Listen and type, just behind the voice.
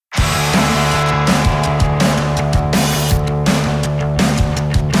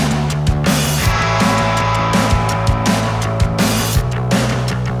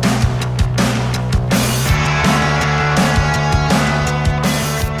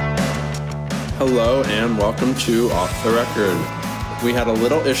Hello and welcome to Off the Record. We had a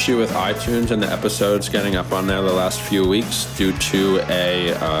little issue with iTunes and the episodes getting up on there the last few weeks due to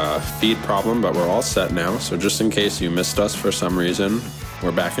a feed problem, but we're all set now. So just in case you missed us for some reason,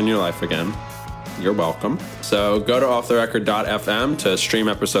 we're back in your life again. You're welcome. So go to offtherecord.fm to stream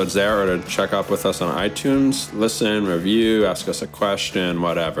episodes there or to check up with us on iTunes, listen, review, ask us a question,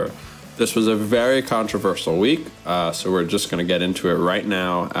 whatever. This was a very controversial week, so we're just going to get into it right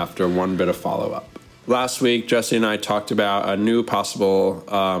now after one bit of follow-up. Last week, Jesse and I talked about a new possible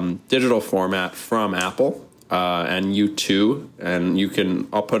digital format from Apple and U2, and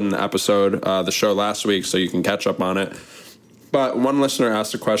I'll put in the episode, the show last week, so you can catch up on it. But one listener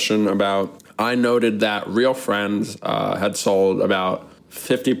asked a question about, I noted that Real Friends had sold about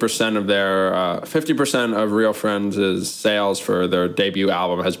 50% of their 50% of Real Friends' sales for their debut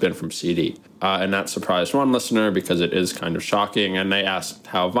album has been from CD, and that surprised one listener because it is kind of shocking. And they asked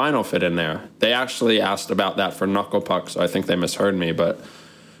how vinyl fit in there. They actually asked about that for Knuckle Puck, so I think they misheard me. But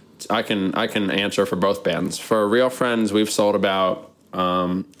I can answer for both bands. For Real Friends, we've sold several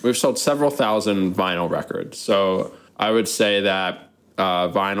thousand vinyl records. So I would say that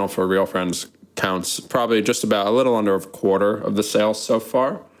vinyl for Real Friends counts probably just about a little under a quarter of the sales so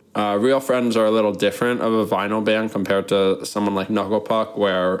far. Real Friends are a little different of a vinyl band compared to someone like Knuckle Puck,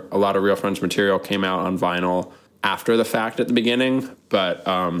 where a lot of Real Friends material came out on vinyl after the fact at the beginning. But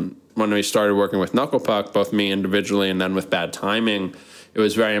when we started working with Knuckle Puck, both me individually and then with Bad Timing, it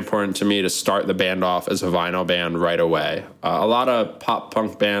was very important to me to start the band off as a vinyl band right away. A lot of pop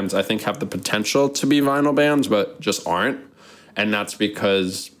punk bands, I think, have the potential to be vinyl bands, but just aren't. And that's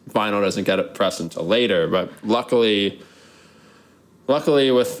because vinyl doesn't get it pressed until later. But luckily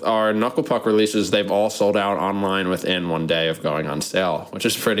with our Knuckle Puck releases, they've all sold out online within one day of going on sale, which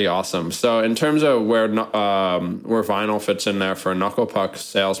is pretty awesome. So in terms of where vinyl fits in there for Knuckle Puck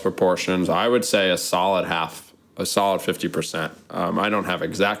sales proportions, I would say a solid 50%. I don't have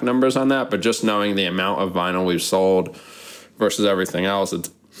exact numbers on that, but just knowing the amount of vinyl we've sold versus everything else,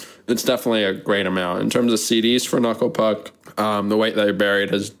 it's definitely a great amount. In terms of CDs for Knuckle Puck, The Weight That I Buried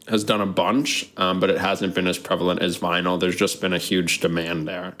has done a bunch, but it hasn't been as prevalent as vinyl. There's just been a huge demand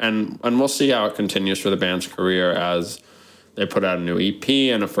there. And we'll see how it continues for the band's career as they put out a new EP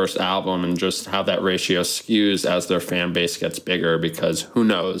and a first album, and just how that ratio skews as their fan base gets bigger, because who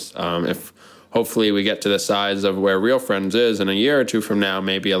knows, if hopefully we get to the size of where Real Friends is in a year or two from now,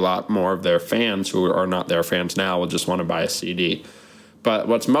 maybe a lot more of their fans who are not their fans now will just want to buy a CD. But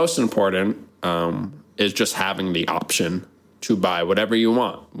what's most important is just having the option to buy whatever you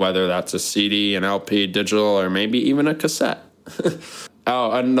want, whether that's a CD, an LP, digital, or maybe even a cassette.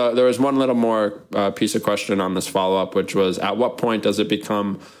 And there was one little more piece of question on this follow-up, which was, at what point does it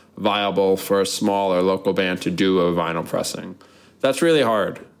become viable for a small or local band to do a vinyl pressing? That's really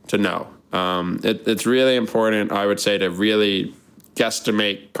hard to know. It's really important, I would say, to really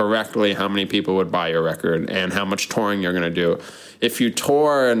guesstimate correctly how many people would buy your record and how much touring you're going to do. If you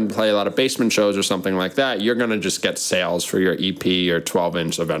tour and play a lot of basement shows or something like that, you're going to just get sales for your EP or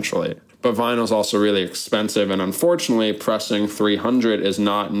 12-inch eventually. But vinyl is also really expensive, and unfortunately, pressing 300 is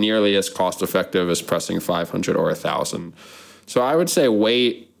not nearly as cost-effective as pressing 500 or 1,000. So I would say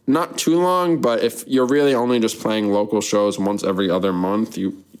wait, not too long, but if you're really only just playing local shows once every other month,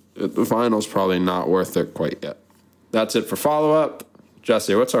 the vinyl's probably not worth it quite yet. That's it for follow-up.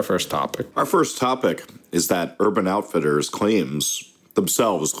 Jesse, what's our first topic? Our first topic is that Urban Outfitters claims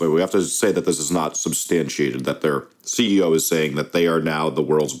themselves, we have to say that this is not substantiated, that their CEO is saying that they are now the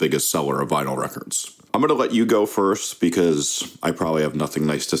world's biggest seller of vinyl records. I'm going to let you go first because I probably have nothing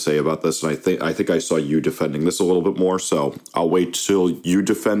nice to say about this, and I think I saw you defending this a little bit more, so I'll wait till you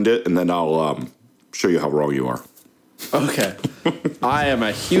defend it, and then I'll show you how wrong you are. Okay. I am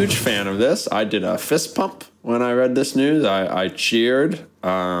a huge fan of this. I did a fist pump when I read this news. I cheered.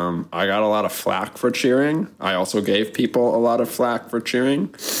 I got a lot of flack for cheering. I also gave people a lot of flack for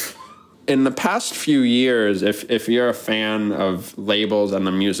cheering. In the past few years, if you're a fan of labels and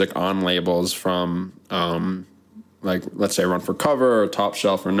the music on labels from, like, let's say Run for Cover or Top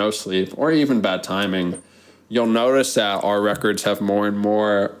Shelf or No Sleep or even Bad Timing, you'll notice that our records have more and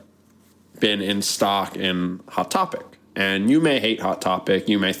more been in stock in Hot Topic. And you may hate Hot Topic.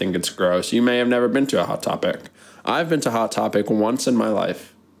 You may think it's gross. You may have never been to a Hot Topic. I've been to Hot Topic once in my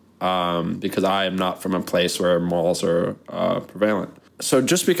life because I am not from a place where malls are prevalent. So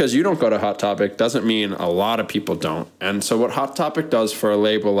just because you don't go to Hot Topic doesn't mean a lot of people don't. And so what Hot Topic does for a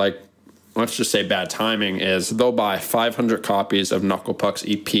label like, let's just say Bad Timing, is they'll buy 500 copies of Knuckle Puck's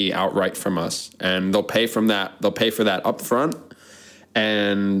EP outright from us. And they'll pay for that up front.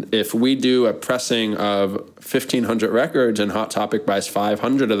 And if we do a pressing of 1,500 records and Hot Topic buys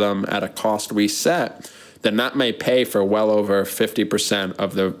 500 of them at a cost we set, then that may pay for well over 50%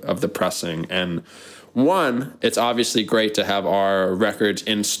 of the pressing. And one, it's obviously great to have our records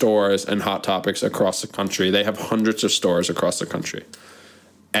in stores and Hot Topics across the country. They have hundreds of stores across the country.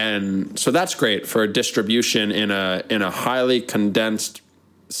 And so that's great for distribution in a highly condensed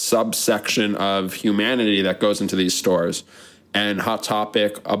subsection of humanity that goes into these stores. And Hot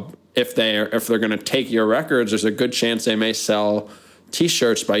Topic, if they're going to take your records, there's a good chance they may sell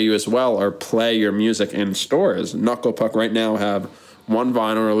T-shirts by you as well, or play your music in stores. Knuckle Puck right now have one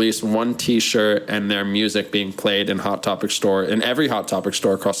vinyl release, one T-shirt, and their music being played in Hot Topic store, in every Hot Topic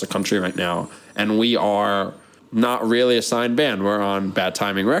store across the country right now. And we are not really a signed band. We're on Bad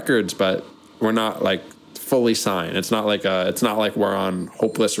Timing Records, but we're not like fully signed. It's not like we're on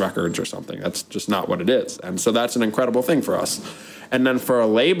Hopeless Records or something. That's just not what it is. And so that's an incredible thing for us. And then for a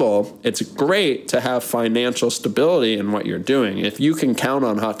label, it's great to have financial stability in what you're doing. If you can count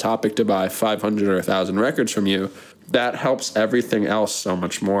on Hot Topic to buy 500 or 1,000 records from you, that helps everything else so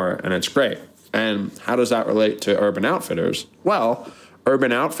much more, and it's great. And how does that relate to Urban Outfitters? Well,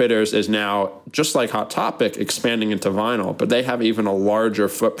 Urban Outfitters is now, just like Hot Topic, expanding into vinyl, but they have even a larger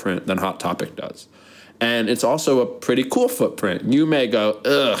footprint than Hot Topic does. And it's also a pretty cool footprint. You may go,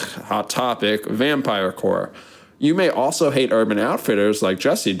 ugh, Hot Topic, Vampire Core. You may also hate Urban Outfitters like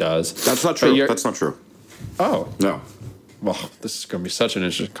Jesse does. That's not true. That's not true. Oh. No. Well, this is going to be such an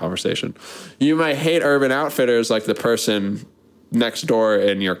interesting conversation. You might hate Urban Outfitters like the person next door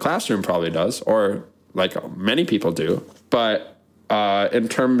in your classroom probably does, or like many people do. But in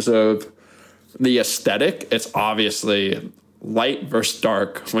terms of the aesthetic, it's obviously light versus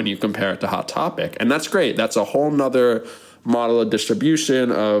dark when you compare it to Hot Topic. And that's great. That's a whole nother model of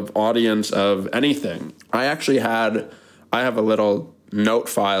distribution, of audience, of anything. I have a little note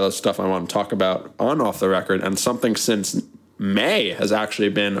file of stuff I want to talk about on Off the Record, and something since May has actually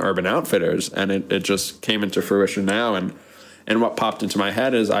been Urban Outfitters, and it just came into fruition now. And what popped into my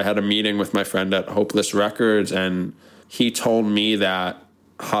head is I had a meeting with my friend at Hopeless Records, and he told me that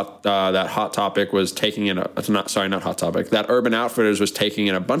Hot Topic was taking in that Urban Outfitters was taking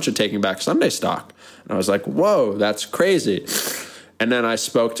in a bunch of Taking Back Sunday stock. And I was like, whoa, that's crazy. And then I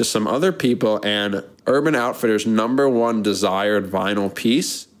spoke to some other people, and Urban Outfitters' number one desired vinyl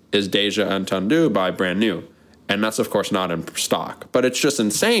piece is Deja Entendu by Brand New. And that's, of course, not in stock. But it's just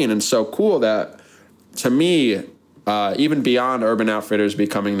insane and so cool that, to me, even beyond Urban Outfitters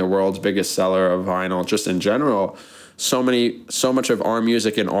becoming the world's biggest seller of vinyl, just in general, so much of our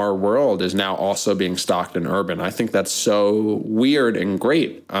music in our world is now also being stocked in Urban. I think that's so weird and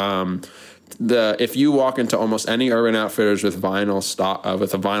great. If you walk into almost any Urban Outfitters with vinyl stock,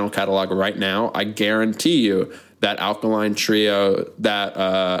 with a vinyl catalog right now, I guarantee you that Alkaline Trio's,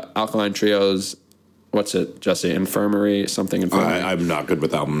 what's it, Jesse? Infirmary. I'm not good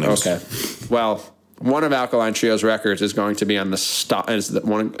with album names. Okay. Well, one of Alkaline Trio's records is going to be on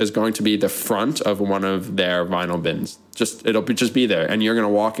is going to be the front of one of their vinyl bins. It'll be there, and you're going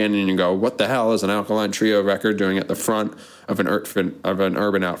to walk in and you go, "What the hell is an Alkaline Trio record doing at the front of an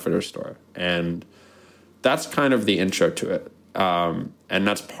Urban Outfitters store?" And that's kind of the intro to it, and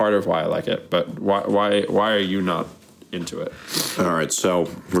that's part of why I like it. But why are you not into it? All right, so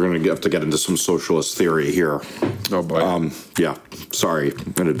we're going to have to get into some socialist theory here. Oh boy. Yeah. Sorry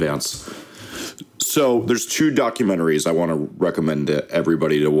in advance. So there's two documentaries I want to recommend to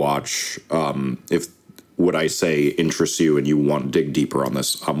everybody to watch if what I say interests you and you want to dig deeper on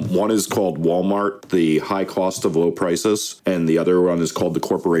this. One is called Walmart, The High Cost of Low Prices, and the other one is called The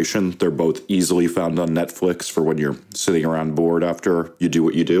Corporation. They're both easily found on Netflix for when you're sitting around bored after you do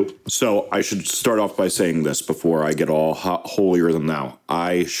what you do. So I should start off by saying this before I get all holier than thou.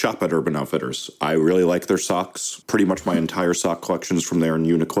 I shop at Urban Outfitters. I really like their socks. Pretty much my entire sock collection is from there in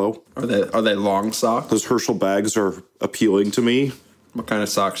Uniqlo. Are they long socks? Those Herschel bags are appealing to me. What kind of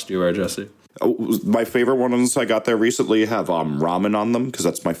socks do you wear, Jesse? My favorite ones I got there recently have ramen on them because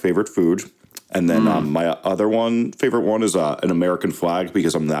that's my favorite food. And then my other favorite one is an American flag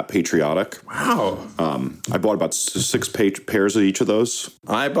because I'm that patriotic. Wow. I bought about 6 pairs of each of those.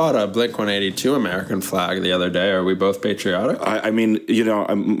 I bought a Blink-182 American flag the other day. Are we both patriotic? I mean,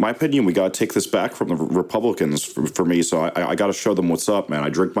 my opinion, we got to take this back from the Republicans for me. So I got to show them what's up, man. I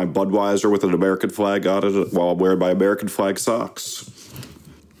drink my Budweiser with an American flag on it while I'm wearing my American flag socks.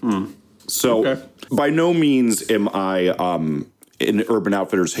 So by no means am I an Urban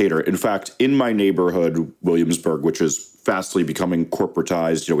Outfitters hater. In fact, in my neighborhood, Williamsburg, which is fastly becoming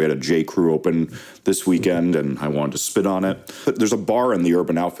corporatized, we had a J. Crew open this weekend, and I wanted to spit on it. But there's a bar in the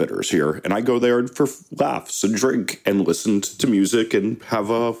Urban Outfitters here, and I go there for laughs and drink and listen to music and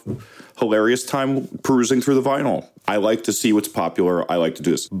have a hilarious time perusing through the vinyl. I like to see what's popular. I like to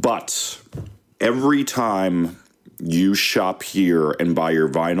do this. But every time you shop here and buy your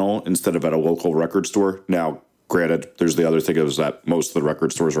vinyl instead of at a local record store, now, granted, there's the other thing is that most of the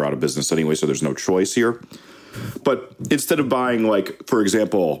record stores are out of business anyway, so there's no choice here. But instead of buying, like, for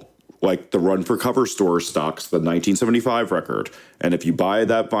example, like the Run for Cover store stocks the 1975 record, and if you buy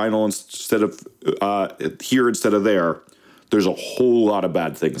that vinyl instead of here instead of there, there's a whole lot of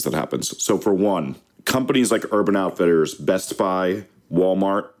bad things that happens. So for one, companies like Urban Outfitters, Best Buy,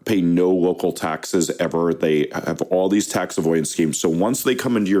 Walmart pay no local taxes ever. They have all these tax avoidance schemes. So once they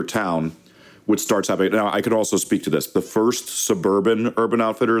come into your town, what starts happening. Now, I could also speak to this. The first suburban Urban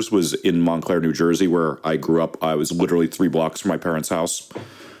Outfitters was in Montclair, New Jersey, where I grew up. I was literally 3 blocks from my parents' house.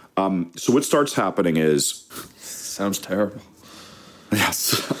 So what starts happening is... Sounds terrible. Yes.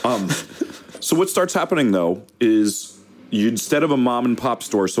 So what starts happening, though, is instead of a mom and pop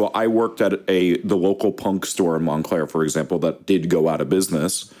store, so I worked at the local punk store in Montclair, for example, that did go out of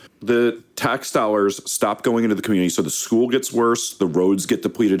business. The tax dollars stop going into the community, so the school gets worse, the roads get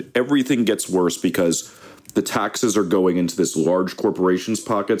depleted, everything gets worse because the taxes are going into this large corporation's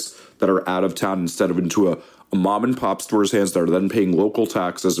pockets that are out of town instead of into a mom and pop store's hands that are then paying local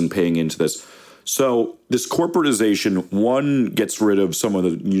taxes and paying into this. So this corporatization, one, gets rid of some of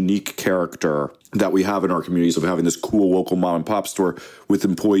the unique character that we have in our communities of having this cool local mom and pop store with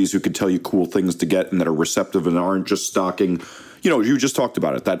employees who can tell you cool things to get and that are receptive and aren't just stocking. You just talked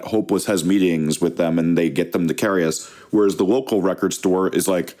about it, that Hopeless has meetings with them and they get them to carry us. Whereas the local record store is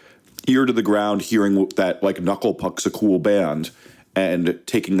like ear to the ground, hearing that like Knuckle Puck's a cool band and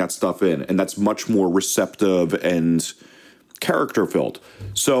taking that stuff in. And that's much more receptive and character filled.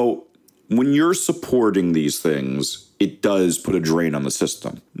 So when you're supporting these things, it does put a drain on the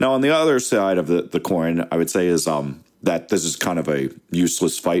system. Now, on the other side of the coin, I would say is that this is kind of a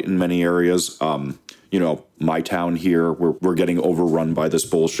useless fight in many areas. My town here, we're getting overrun by this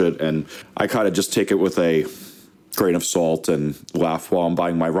bullshit, and I kind of just take it with a grain of salt and laugh while I'm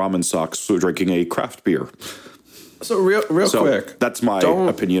buying my ramen socks or drinking a craft beer. So real quick, that's my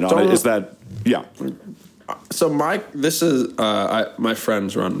opinion on it. Is that So my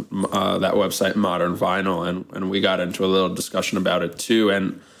friends run that website Modern Vinyl, and we got into a little discussion about it too.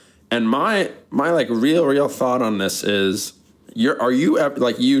 And my like real thought on this is, are you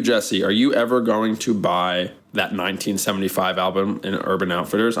ever going to buy that 1975 album in Urban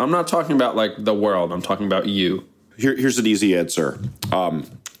Outfitters? I'm not talking about like the world. I'm talking about you. Here's an easy answer.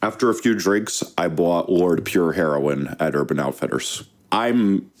 After a few drinks, I bought Lord Pure Heroin at Urban Outfitters.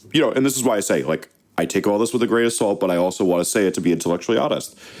 And this is why I say, like, I take all this with a grain of salt, but I also want to say it to be intellectually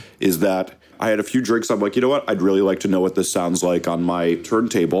honest, is that I had a few drinks. I'm like, you know what? I'd really like to know what this sounds like on my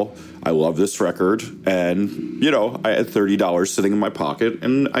turntable. I love this record. And, I had $30 sitting in my pocket,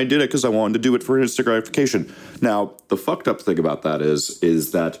 and I did it because I wanted to do it for instant gratification. Now, the fucked up thing about that is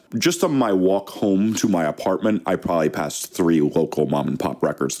that just on my walk home to my apartment, I probably passed 3 local mom and pop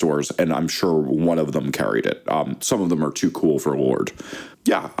record stores, and I'm sure one of them carried it. Some of them are too cool for Lord.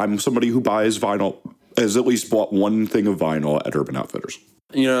 Yeah, I'm somebody who buys vinyl, has at least bought one thing of vinyl at Urban Outfitters.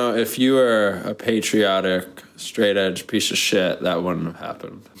 If you were a patriotic, straight edge piece of shit, that wouldn't have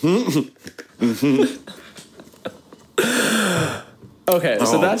happened. Okay,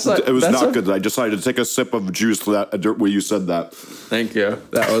 so that's like... It was not good. I decided to take a sip of juice when you said that. Thank you.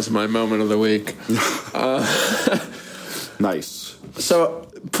 That was my moment of the week. Nice. So,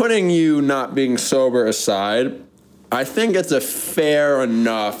 putting you not being sober aside, I think it's a fair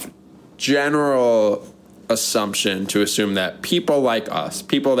enough general assumption to assume that people like us,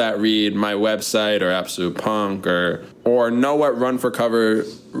 people that read my website or Absolute Punk or know what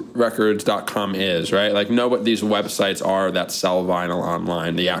runforcoverrecords.com is, right? Like know what these websites are that sell vinyl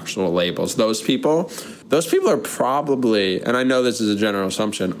online, the actual labels. Those people are probably, and I know this is a general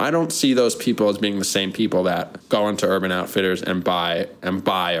assumption, I don't see those people as being the same people that go into Urban Outfitters and buy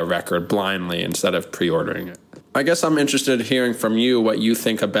a record blindly instead of pre-ordering it. I guess I'm interested in hearing from you what you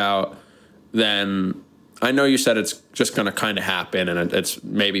think about then. I know you said it's just going to kind of happen, and it's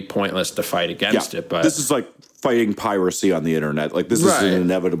maybe pointless to fight against it. But this is like fighting piracy on the internet. Like, this is an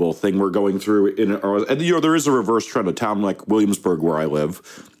inevitable thing we're going through. And there is a reverse trend. A town like Williamsburg, where I live,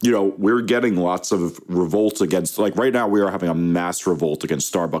 we're getting lots of revolt against, like, right now we are having a mass revolt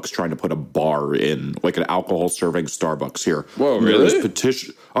against Starbucks trying to put a bar in, like, an alcohol serving Starbucks here. Whoa, really?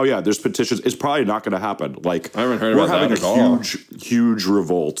 There's petitions. It's probably not going to happen. Like, I haven't heard about that at all. We're having a huge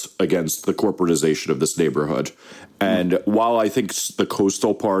revolt against the corporatization of this neighborhood. And while I think the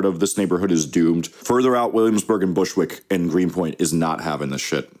coastal part of this neighborhood is doomed, further out, Williamsburg and Bushwick and Greenpoint is not having this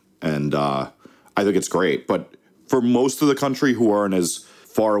shit. And I think it's great. But for most of the country who aren't as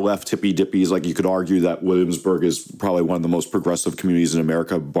far left hippy-dippies, like, you could argue that Williamsburg is probably one of the most progressive communities in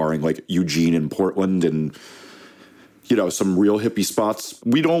America, barring, like, Eugene and Portland and, some real hippie spots.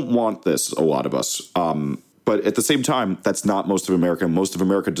 We don't want this, a lot of us. But at the same time, that's not most of America. Most of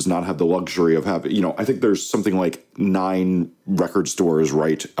America does not have the luxury of having, I think there's something like 9 record stores,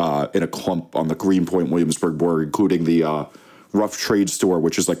 right, in a clump on the Greenpoint Williamsburg border, including the Rough Trade store,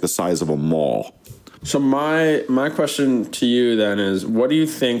 which is like the size of a mall. So my question to you then is, what do you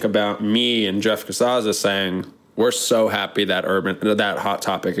think about me and Jeff Casaza saying we're so happy that Hot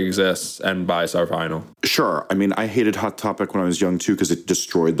Topic exists and buys our vinyl? Sure. I mean, I hated Hot Topic when I was young, too, because it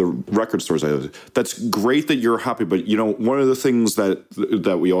destroyed the record stores. That's great that you're happy, but, one of the things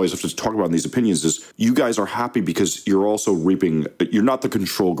that we always have to talk about in these opinions is you guys are happy because you're also reaping – you're not the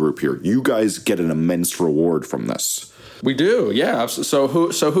control group here. You guys get an immense reward from this. We do, yeah. So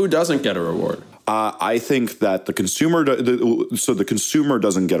who doesn't get a reward? I think that the consumer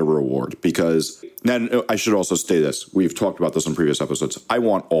doesn't get a reward because then I should also say this. We've talked about this in previous episodes. I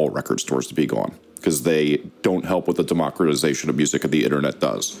want all record stores to be gone because they don't help with the democratization of music that the internet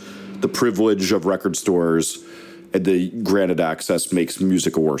does. The privilege of record stores and the granted access makes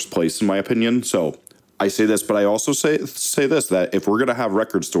music a worse place, in my opinion. So I say this, but I also say this, that if we're going to have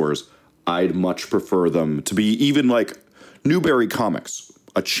record stores, I'd much prefer them to be even like Newberry Comics,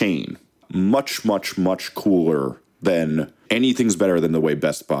 a chain. Much, much, much cooler than anything's better than the way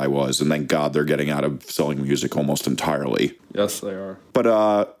Best Buy was. And thank God they're getting out of selling music almost entirely. Yes, they are.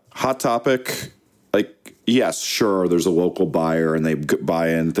 But Hot Topic, like, yes, sure, there's a local buyer and they buy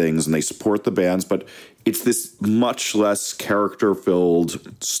in things and they support the bands, but it's this much less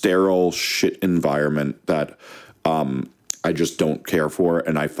character-filled, sterile shit environment that I just don't care for.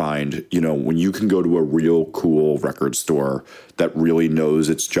 And I find, when you can go to a real cool record store that really knows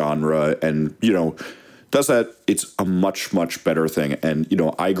its genre and, does that, it's a much, much better thing. And,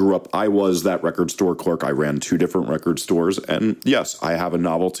 I was that record store clerk. I ran 2 different record stores. And yes, I have a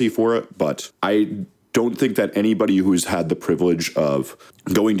novelty for it, but I don't think that anybody who's had the privilege of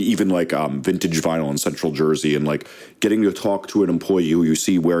going to even like Vintage Vinyl in Central Jersey and like getting to talk to an employee who you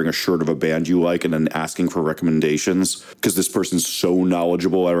see wearing a shirt of a band you like and then asking for recommendations because this person's so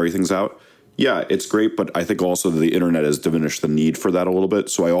knowledgeable everything's out. Yeah, it's great, but I think also that the internet has diminished the need for that a little bit.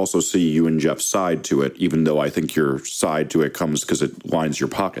 So I also see you and Jeff's side to it, even though I think your side to it comes because it lines your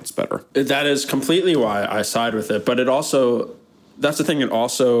pockets better. That is completely why I side with it, but it also... That's the thing. It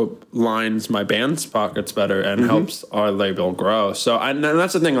also lines my band's pockets better and helps our label grow. So and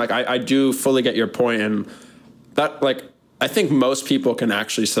that's the thing. Like, I do fully get your point, and that, like, I think most people can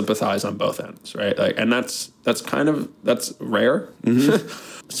actually sympathize on both ends, right? Like, and that's rare.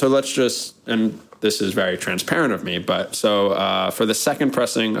 So let's just, and this is very transparent of me, but so for the second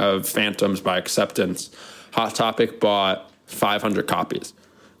pressing of Phantoms by Acceptance, Hot Topic bought 500 copies.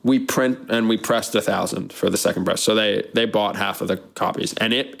 We pressed 1,000 for the second press. So they bought half of the copies,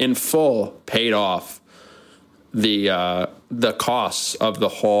 and it in full paid off the costs of the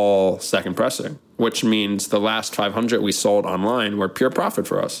whole second pressing, which means the last 500 we sold online were pure profit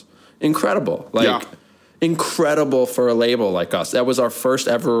for us. Incredible. Incredible for a label like us. That was our first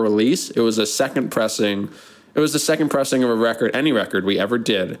ever release. It was a second pressing. It was the second pressing of a record, any record we ever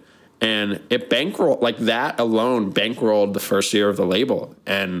did. And it bankrolled, like that alone bankrolled the first year of the label.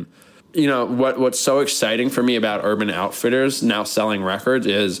 And, what's so exciting for me about Urban Outfitters now selling records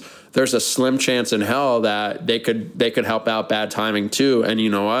is there's a slim chance in hell that they could help out Bad Timing too. And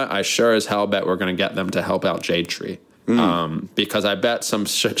you know what? I sure as hell bet we're going to get them to help out Jade Tree. Because I bet some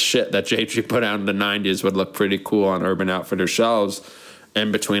shit that Jade Tree put out in the 90s would look pretty cool on Urban Outfitters shelves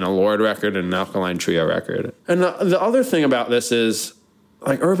in between a Lord record and an Alkaline Trio record. And the other thing about this is,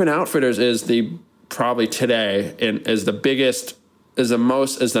 like, Urban Outfitters is probably today is the biggest, is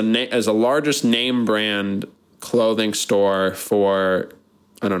the largest name brand clothing store for,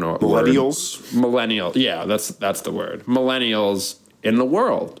 I don't know what millennials. Millennial, yeah, that's the word. Millennials in the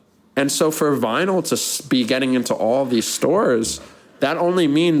world. And so for vinyl to be getting into all these stores, that only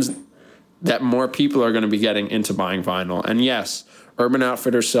means that more people are going to be getting into buying vinyl. And yes, Urban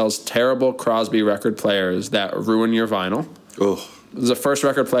Outfitters sells terrible Crosby record players that ruin your vinyl. Oh, It was the first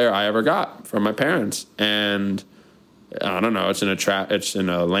record player I ever got from my parents, and I don't know, it's in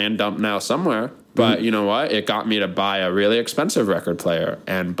a land dump now somewhere. But you know what? It got me to buy a really expensive record player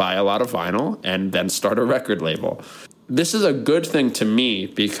and buy a lot of vinyl and then start a record label. This is a good thing to me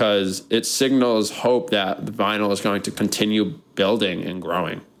because it signals hope that the vinyl is going to continue building and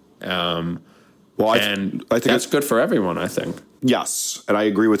growing. I think that's good for everyone, I think. Yes, and I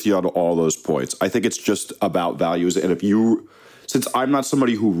agree with you on all those points. I think it's just about values, and since I'm not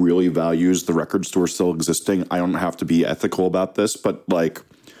somebody who really values the record store still existing, I don't have to be ethical about this, but like,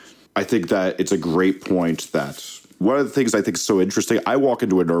 I think that it's a great point that one of the things I think is so interesting, I walk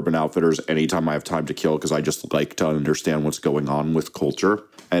into an Urban Outfitters anytime I have time to kill because I just like to understand what's going on with culture,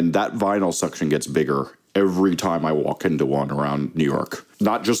 and that vinyl section gets bigger every time I walk into one around New York.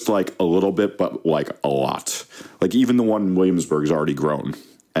 Not just like a little bit, but like a lot. Like even the one in Williamsburg is already grown,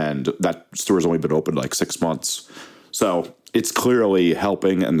 and that store's only been open like 6 months. So it's clearly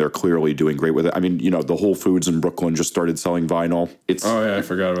helping, and they're clearly doing great with it. I mean, the Whole Foods in Brooklyn just started selling vinyl. Oh, yeah, I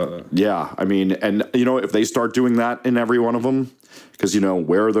forgot about that. Yeah, I mean, and, if they start doing that in every one of them, because,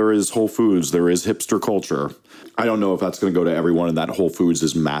 where there is Whole Foods, there is hipster culture. I don't know if that's going to go to everyone, and that Whole Foods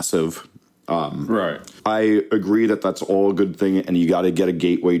is massive. Right. I agree that that's all a good thing, and you got to get a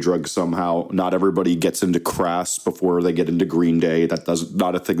gateway drug somehow. Not everybody gets into Crass before they get into Green Day. That's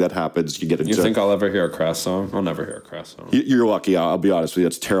not a thing that happens. You think I'll ever hear a Crass song? I'll never hear a Crass song. You're lucky. I'll be honest with you.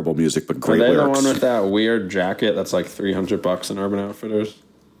 It's terrible music, but great lyrics. Are they the one with that weird jacket that's like $300 in Urban Outfitters?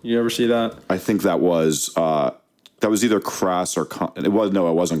 You ever see that? I think that was either Crass or it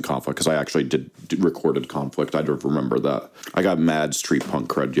wasn't Conflict, because I actually did recorded Conflict. I don't remember that. I got mad street punk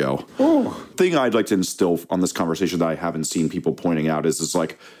cred, yo. Ooh. Thing I'd like to instill on this conversation that I haven't seen people pointing out is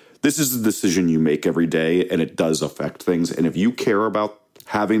like, this is a decision you make every day, and it does affect things. And if you care about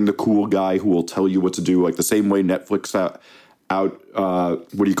having the cool guy who will tell you what to do, like the same way Netflix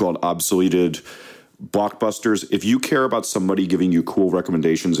obsoleted blockbusters, if you care about somebody giving you cool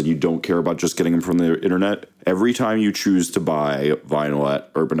recommendations and you don't care about just getting them from the internet, every time you choose to buy vinyl at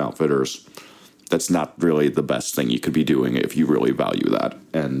Urban Outfitters, that's not really the best thing you could be doing if you really value that.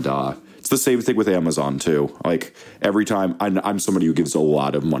 And it's the same thing with Amazon too. Like every time, I'm somebody who gives a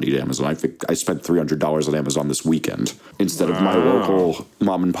lot of money to Amazon. I think I spent $300 on Amazon this weekend instead of my local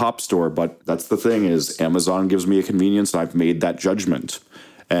mom and pop store. But that's the thing, is Amazon gives me a convenience, and I've made that judgment.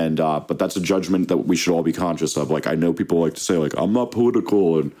 And but that's a judgment that we should all be conscious of. Like, I know people like to say, like, I'm not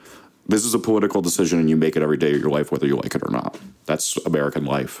political, and this is a political decision, and you make it every day of your life, whether you like it or not. That's American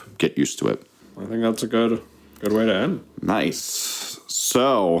life. Get used to it. I think that's a good way to end. Nice.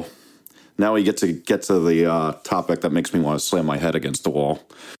 So now we get to the topic that makes me want to slam my head against the wall.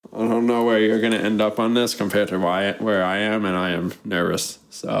 I don't know where you're going to end up on this compared to where I am, and I am nervous.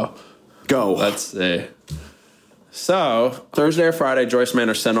 So go. Let's see. So, Thursday or Friday, Joyce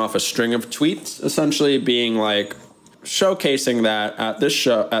Manor sent off a string of tweets, essentially being like showcasing that at this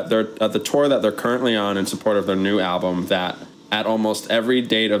show, at the tour that they're currently on in support of their new album, that at almost every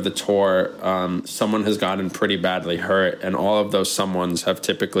date of the tour, someone has gotten pretty badly hurt, and all of those someones have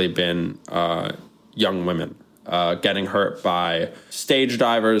typically been young women getting hurt by stage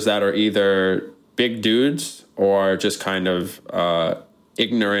divers that are either big dudes or just kind of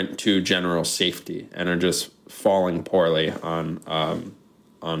ignorant to general safety and are just falling poorly on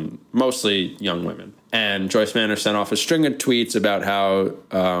mostly young women. And Joyce Manor sent off a string of tweets about how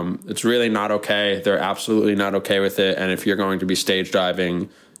it's really not okay. They're absolutely not okay with it. And if you're going to be stage diving,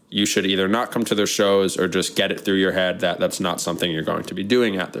 you should either not come to their shows or just get it through your head that that's not something you're going to be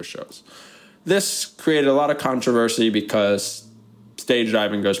doing at their shows. This created a lot of controversy because stage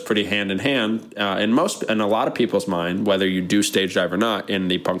diving goes pretty hand in hand in a lot of people's mind, whether you do stage dive or not in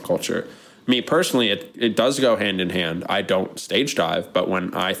the punk culture. Me personally, it does go hand in hand. I don't stage dive, but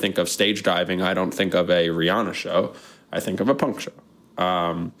when I think of stage diving, I don't think of a Rihanna show. I think of a punk show.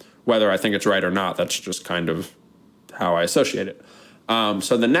 Whether I think it's right or not, that's just kind of how I associate it.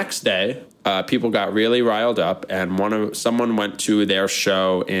 So the next day, people got really riled up, and someone went to their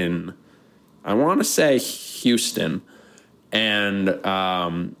show in, I want to say, Houston, and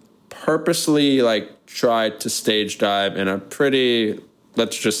purposely tried to stage dive in a pretty,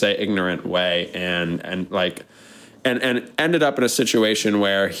 let's just say, ignorant way, and ended up in a situation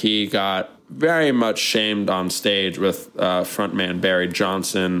where he got very much shamed on stage with frontman Barry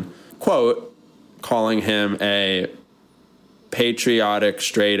Johnson, quote, calling him a patriotic,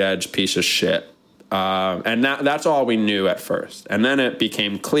 straight edge piece of shit. And that's all we knew at first. And then it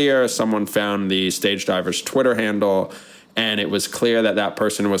became clear. Someone found the stage diver's Twitter handle, And it was clear that that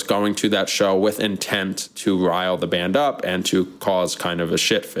person was going to that show with intent to rile the band up and to cause kind of a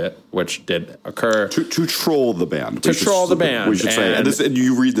shit fit, which did occur. To troll the band. To troll the band. We should say. And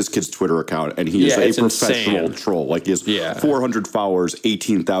you read this kid's Twitter account, and he is a professional insane. troll. Like, he has 400 followers,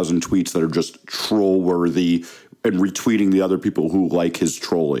 18,000 tweets that are just troll-worthy, and retweeting the other people who like his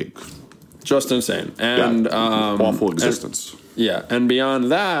trolling. Just insane. And awful existence. And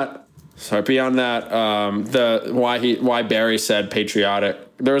beyond that, why Barry said patriotic,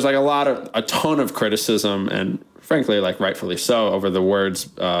 there was like a ton of criticism, and frankly, like rightfully so, over the words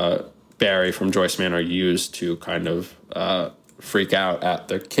Barry from Joyce Manor used to kind of freak out at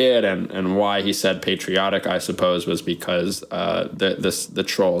the kid, and why he said patriotic, I suppose, was because the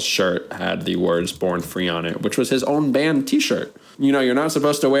Trolls shirt had the words "Born Free" on it, which was his own band T-shirt. You know, you're not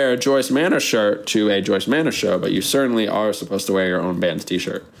supposed to wear a Joyce Manor shirt to a Joyce Manor show, but you certainly are supposed to wear your own band's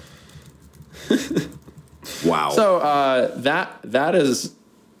T-shirt. Wow. So that is,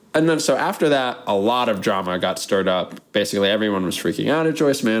 and then so after that, a lot of drama got stirred up. Basically, everyone was freaking out at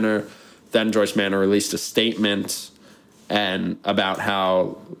Joyce Manor. Then Joyce Manor released a statement and about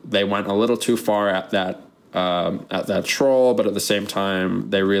how they went a little too far at that troll, but at the same time,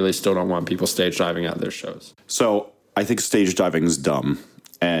 they really still don't want people stage diving at their shows. So I think stage diving is dumb,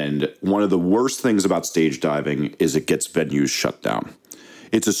 and one of the worst things about stage diving is it gets venues shut down.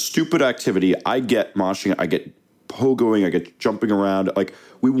 It's a stupid activity. I get moshing, I get pogoing, I get jumping around. Like,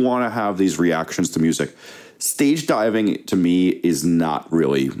 we want to have these reactions to music. Stage diving, to me, is not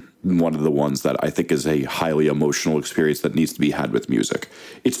really one of the ones that I think is a highly emotional experience that needs to be had with music.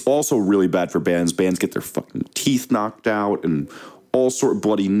 It's also really bad for bands. Bands get their fucking teeth knocked out and all sort of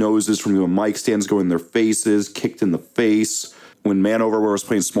bloody noses from when mic stands go in their faces, kicked in the face. When Manover was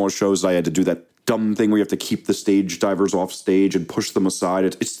playing small shows, I had to do that dumb thing where you have to keep the stage divers off stage and push them aside.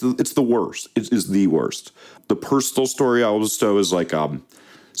 It's the worst. It is the worst. The personal story I'll stow is like,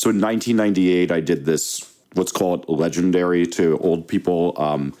 so in 1998, I did this, let's call it legendary to old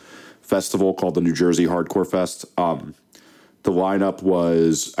people, festival called the New Jersey Hardcore Fest. The lineup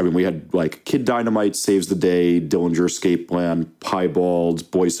was, we had like Kid Dynamite, Saves the Day, Dillinger Escape Plan, Piebald,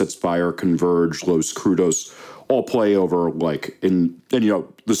 Boy Sets Fire, Converge, Los Crudos, all play over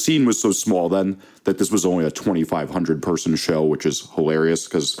the scene was so small then that this was only a 2,500 person show, which is hilarious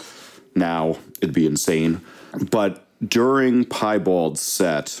because now it'd be insane. But during Piebald's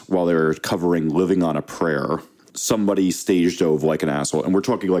set, while they were covering Living on a Prayer, somebody stage dove like an asshole. And we're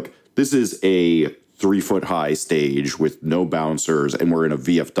talking like, this is a 3-foot high stage with no bouncers, and we're in a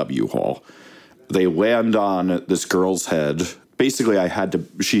VFW hall. They land on this girl's head. Basically,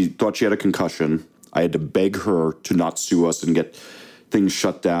 she thought she had a concussion. I had to beg her to not sue us and get things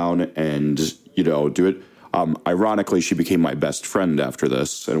shut down and, do it. Ironically, she became my best friend after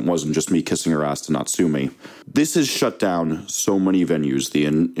this, and it wasn't just me kissing her ass to not sue me. This has shut down so many venues,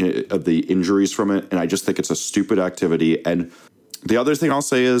 the injuries from it, and I just think it's a stupid activity. And the other thing I'll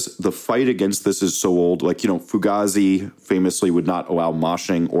say is the fight against this is so old. Like, Fugazi famously would not allow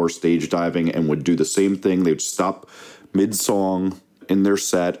moshing or stage diving and would do the same thing. They would stop mid-song in their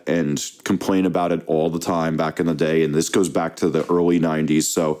set and complain about it all the time back in the day. And this goes back to the early 90s.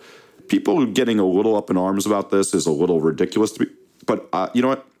 So people getting a little up in arms about this is a little ridiculous to me. But you know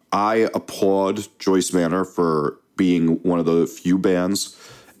what? I applaud Joyce Manor for being one of the few bands.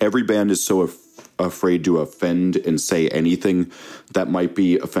 Every band is so afraid to offend and say anything that might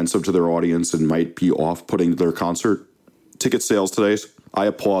be offensive to their audience and might be off-putting their concert ticket sales today. I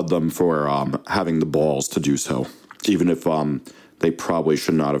applaud them for having the balls to do so, even if they probably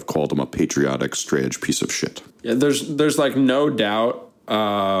should not have called him a patriotic, straight-edge piece of shit. Yeah, there's like no doubt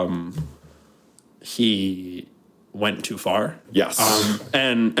he went too far. Yes.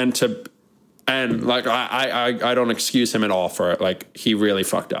 And like I don't excuse him at all for it. Like, he really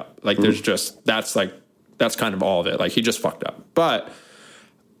fucked up. Like, there's just that's kind of all of it. Like, he just fucked up. But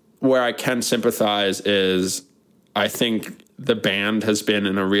where I can sympathize is I think the band has been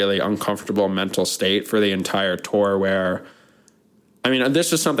in a really uncomfortable mental state for the entire tour where,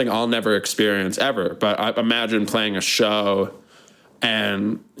 this is something I'll never experience ever, but I imagine playing a show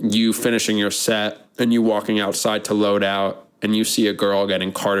and you finishing your set and you walking outside to load out and you see a girl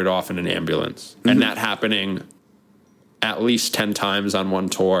getting carted off in an ambulance, and that happening at least 10 times on one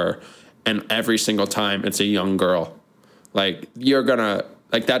tour, and every single time it's a young girl. Like, you're gonna,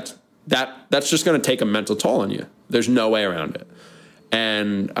 like, that's just gonna take a mental toll on you. There's no way around it.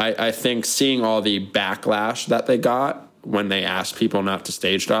 And I think seeing all the backlash that they got when they asked people not to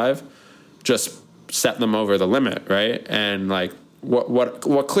stage dive just set them over the limit, right? And like,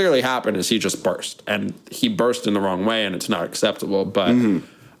 what clearly happened is he just burst, and he burst in the wrong way, and it's not acceptable. But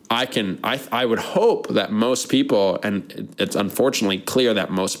I would hope that most people, and it's unfortunately clear that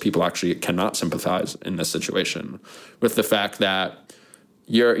most people actually cannot sympathize in this situation with the fact that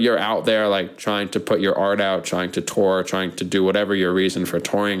you're out there like trying to put your art out, trying to tour, trying to do whatever your reason for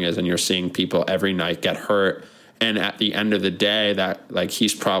touring is, and you're seeing people every night get hurt. And at the end of the day, that like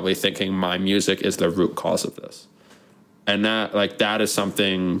he's probably thinking my music is the root cause of this. And that is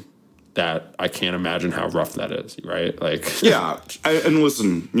something that I can't imagine how rough that is, right? Like, yeah. And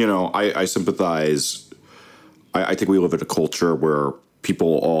listen, I sympathize. I think we live in a culture where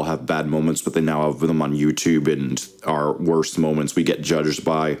people all have bad moments, but they now have them on YouTube, and our worst moments we get judged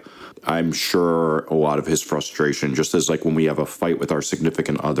by. I'm sure a lot of his frustration, just as like when we have a fight with our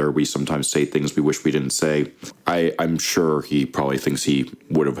significant other, we sometimes say things we wish we didn't say. I'm sure he probably thinks he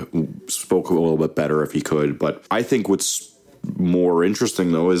would have spoken a little bit better if he could. But I think what's more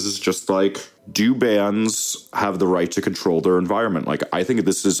interesting, though, is just like, do bands have the right to control their environment? Like, I think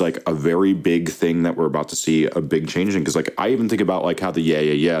this is like a very big thing that we're about to see a big change in. Because like, I even think about like how the Yeah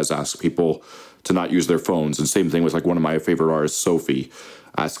Yeah Yeahs ask people to not use their phones. And same thing with like one of my favorite artists, Sophie,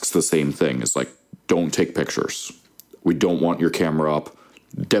 asks the same thing. It's like, don't take pictures. We don't want your camera up.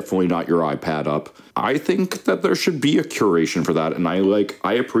 Definitely not your iPad up. I think that there should be a curation for that. And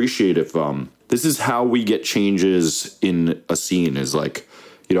I appreciate if this is how we get changes in a scene, is like,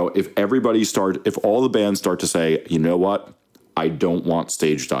 if all the bands start to say, you know what, I don't want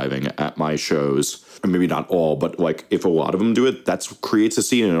stage diving at my shows, and maybe not all, but like if a lot of them do it, that creates a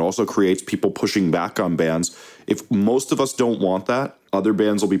scene, and it also creates people pushing back on bands. If most of us don't want that, other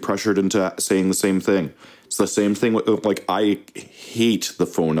bands will be pressured into saying the same thing. It's the same thing with, like, I hate the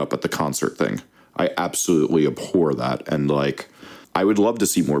phone up at the concert thing. I absolutely abhor that. And like, I would love to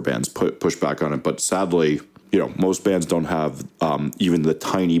see more bands push back on it. But sadly, most bands don't have even the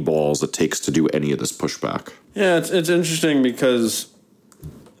tiny balls it takes to do any of this pushback. Yeah, it's interesting because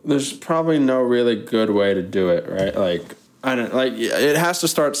there's probably no really good way to do it, right? Like, it has to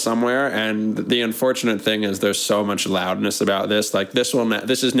start somewhere, and the unfortunate thing is there's so much loudness about this. Like, this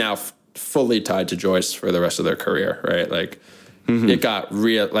is now fully tied to Joyce for the rest of their career, right? Like, it got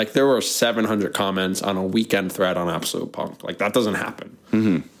real. Like, there were 700 comments on a weekend thread on Absolute Punk. Like, that doesn't happen.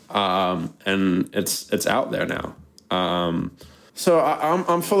 And it's out there now. So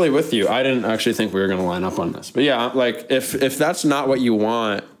I'm fully with you. I didn't actually think we were going to line up on this, but yeah, like if that's not what you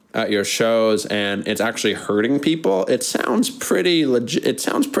want at your shows and it's actually hurting people, it sounds pretty legit. It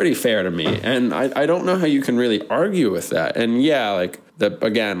sounds pretty fair to me, and I don't know how you can really argue with that. And yeah, like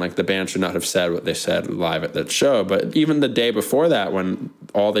the band should not have said what they said live at that show, but even the day before that, when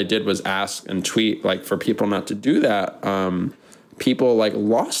all they did was ask and tweet like for people not to do that, people like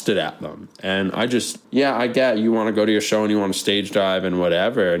lost it at them. And I get you want to go to your show and you want to stage dive and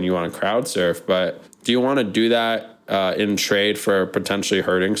whatever, and you want to crowd surf, but do you want to do that in trade for potentially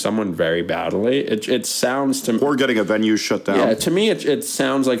hurting someone very badly? It sounds to me, or getting a venue shut down. Yeah, to me it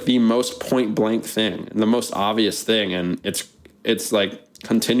sounds like the most point blank thing and the most obvious thing, and it's like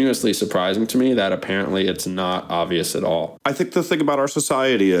continuously surprising to me that apparently it's not obvious at all. I think the thing about our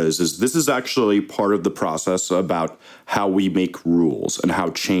society is this is actually part of the process about how we make rules and how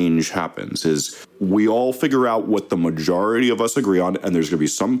change happens, is we all figure out what the majority of us agree on, and there's going to be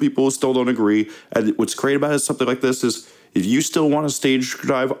some people who still don't agree. And what's great about it is something like this is, if you still want to stage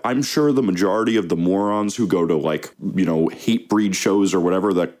dive, I'm sure the majority of the morons who go to like, hate breed shows or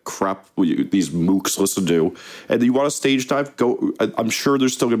whatever the crap these mooks listen to, and you want to stage dive, go. I'm sure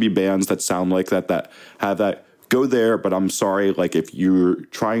there's still going to be bands that sound like that have that. Go there, but I'm sorry, like if you're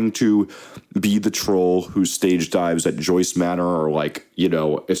trying to be the troll who stage dives at Joyce Manor or like,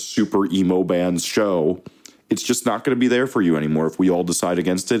 a super emo band's show, it's just not going to be there for you anymore if we all decide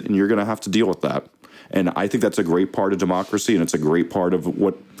against it, and you're going to have to deal with that. And I think that's a great part of democracy, and it's a great part of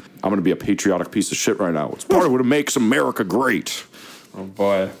what I'm going to be a patriotic piece of shit right now. It's part of what makes America great. Oh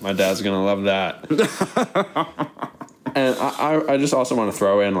boy, my dad's going to love that. And I just also want to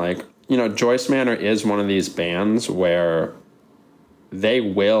throw in, like, Joyce Manor is one of these bands where they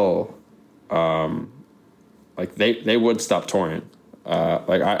will, they would stop touring.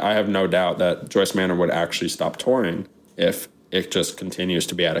 I have no doubt that Joyce Manor would actually stop touring if it just continues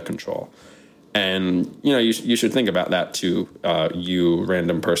to be out of control. And, you should think about that too, you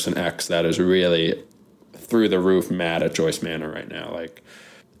random person X that is really through the roof mad at Joyce Manor right now. Like,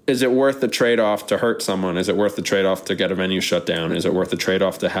 is it worth the trade-off to hurt someone? Is it worth the trade-off to get a venue shut down? Is it worth the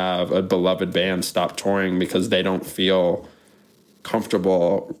trade-off to have a beloved band stop touring because they don't feel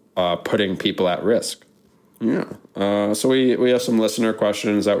comfortable putting people at risk? Yeah. So we have some listener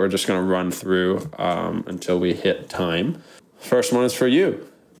questions that we're just going to run through until we hit time. First one is for you.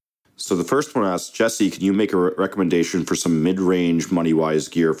 So the first one asks, Jesse, can you make a recommendation for some mid-range money-wise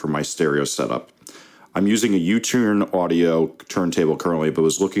gear for my stereo setup? I'm using a U-Turn audio turntable currently, but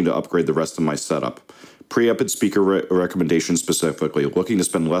was looking to upgrade the rest of my setup. Preamp and speaker recommendation specifically, looking to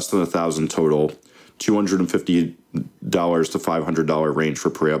spend less than $1,000 total, $250 to $500 range for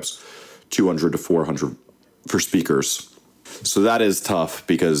preamps, $200 to $400 for speakers. So that is tough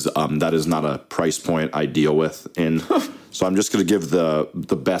because that is not a price point I deal with. And so I'm just going to give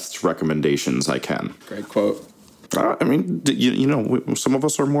the best recommendations I can. Great quote. I mean, you know, some of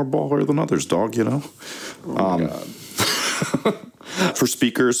us are more baller than others, dog, you know? Oh my God. For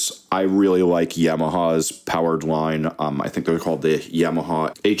speakers, I really like Yamaha's powered line. I think they're called the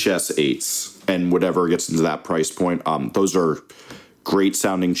Yamaha HS8s. And whatever gets into that price point, those are great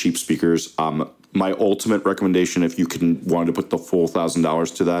sounding cheap speakers. My ultimate recommendation, if you want to put the full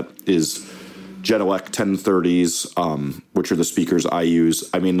 $1,000 to that, is Genelec 1030s, which are the speakers I use.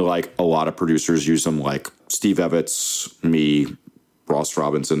 I mean, like a lot of producers use them, like Steve Evans, me, Ross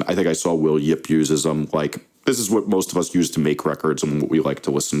Robinson. I think I saw Will Yip uses them. Like, this is what most of us use to make records and what we like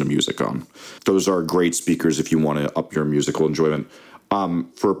to listen to music on. Those are great speakers if you want to up your musical enjoyment.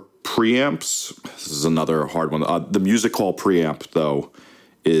 For preamps, this is another hard one. The Music Hall preamp, though,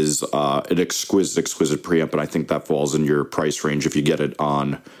 is an exquisite preamp, and I think that falls in your price range if you get it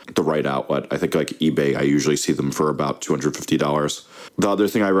on the right outlet. I think like eBay, I usually see them for about $250. The other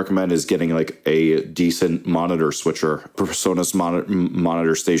thing I recommend is getting like a decent monitor switcher. PreSonus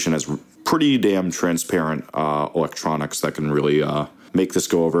monitor station has pretty damn transparent electronics that can really make this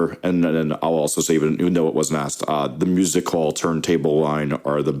go over. And then I'll also say, even though it wasn't asked, the Music Hall turntable line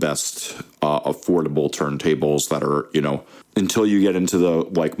are the best affordable turntables that are, you know, until you get into the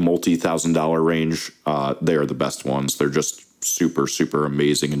like multi-$1,000 range, they are the best ones. They're just super, super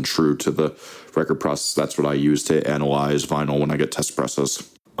amazing and true to the record process. That's what I use to analyze vinyl when I get test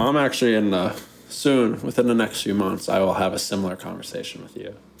presses. I'm actually within the next few months, I will have a similar conversation with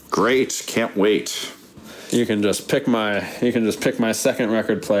you. Great. Can't wait. You can just pick my second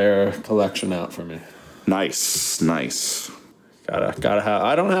record player collection out for me. Nice. Gotta have.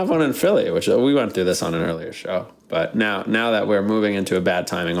 I don't have one in Philly, which we went through this on an earlier show. But now that we're moving into a bad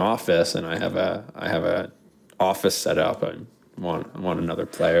timing office, and I have a office set up, I want another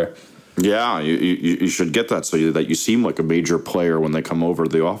player. Yeah, you should get that so that you seem like a major player when they come over to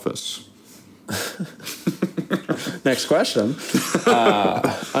the office. Next question.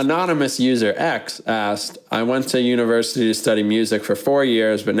 Anonymous user X asked, I went to university to study music for 4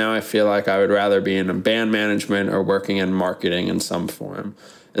 years, but now I feel like I would rather be in band management or working in marketing in some form.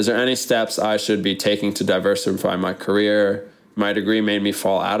 Is there any steps I should be taking to diversify my career? My degree made me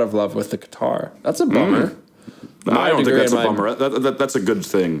fall out of love with the guitar. That's a bummer. I don't think that's a bummer. That's a good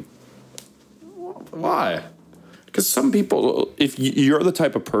thing. Why? Because some people, if you're the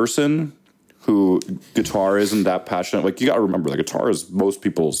type of person who guitar isn't that passionate, like you got to remember, the guitar is most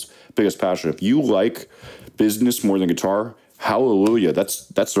people's biggest passion. If you like business more than guitar, hallelujah.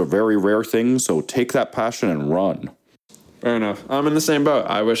 That's a very rare thing. So take that passion and run. Fair enough. I'm in the same boat.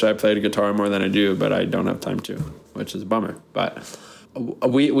 I wish I played guitar more than I do, but I don't have time to, which is a bummer. But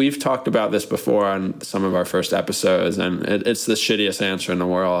we've talked about this before on some of our first episodes, and it's the shittiest answer in the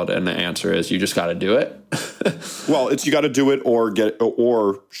world. And the answer is you just got to do it. Well, you got to do it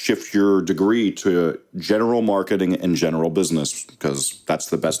or shift your degree to general marketing and general business, because that's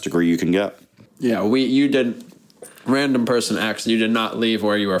the best degree you can get. Yeah, you did. Random person X, you did not leave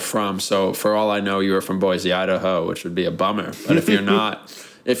where you were from. So for all I know, you were from Boise, Idaho, which would be a bummer. But if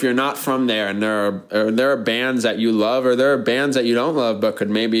you're not from there, and there are bands that you love, or there are bands that you don't love, but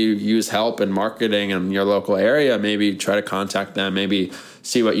could maybe use help in marketing in your local area, maybe try to contact them, maybe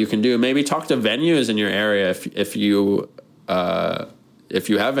see what you can do. Maybe talk to venues in your area if you have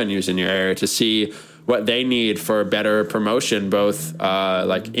venues in your area, to see what they need for better promotion, both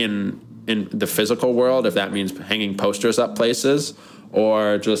like in the physical world, if that means hanging posters up places,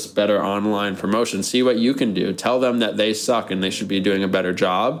 or just better online promotion. See what you can do. Tell them that they suck and they should be doing a better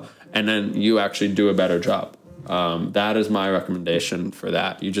job, and then you actually do a better job. That is my recommendation for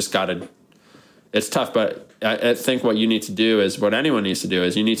that. You just got to, it's tough, but I think what you need to do is what anyone needs to do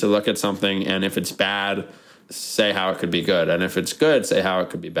is you need to look at something, and if it's bad, say how it could be good. And if it's good, say how it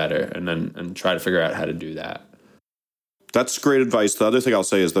could be better, and try to figure out how to do that. That's great advice. The other thing I'll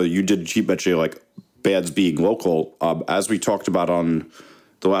say is, though, you did keep mentioning like bands being local. As we talked about on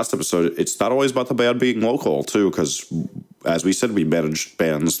the last episode, it's not always about the band being local too, because as we said, we managed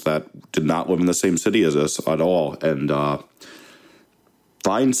bands that did not live in the same city as us at all. And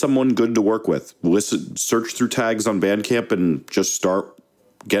find someone good to work with. Search through tags on Bandcamp and just start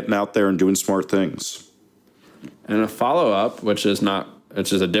getting out there and doing smart things. And a follow-up, which is not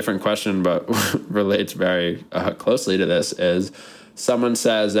which is a different question, but relates very closely to this, is someone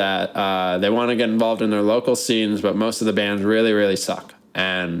says that they want to get involved in their local scenes, but most of the bands really, really suck.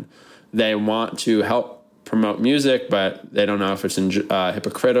 And they want to help promote music, but they don't know if it's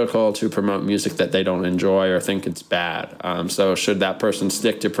hypocritical to promote music that they don't enjoy or think it's bad. So should that person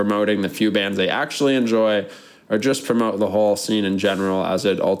stick to promoting the few bands they actually enjoy, or just promote the whole scene in general, as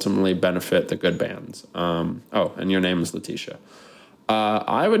it ultimately benefit the good bands? And your name is Letitia.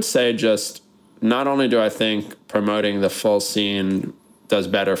 I would say just not only do I think promoting the full scene does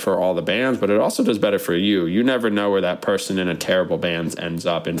better for all the bands, but it also does better for you. You never know where that person in a terrible band ends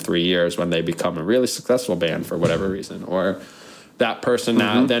up in 3 years when they become a really successful band for whatever reason, or that person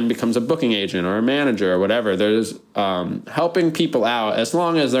now then becomes a booking agent or a manager or whatever. There's helping people out, as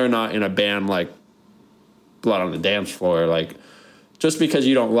long as they're not in a band like Blood on the Dance Floor. Like, just because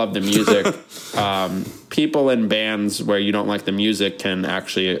you don't love the music, people in bands where you don't like the music can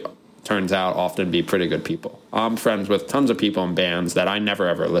actually, turns out, often be pretty good people. I'm friends with tons of people in bands that I never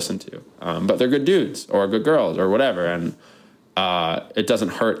ever listen to, but they're good dudes or good girls or whatever, and it doesn't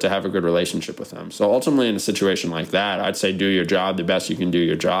hurt to have a good relationship with them. So ultimately, in a situation like that, I'd say do your job the best you can do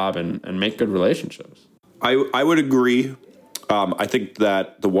your job, and make good relationships. I would agree. I think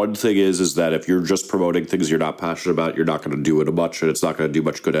that the one thing is that if you're just promoting things you're not passionate about, you're not going to do it much, and it's not going to do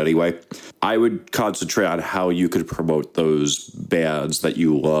much good anyway. I would concentrate on how you could promote those bands that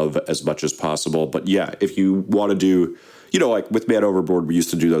you love as much as possible. But yeah, if you want to do, like with Man Overboard, we used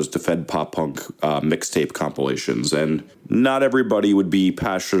to do those Defend Pop Punk mixtape compilations, and not everybody would be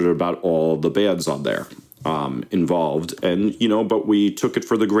passionate about all the bands on there involved. And, but we took it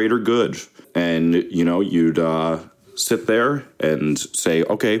for the greater good. And, you'd sit there and say,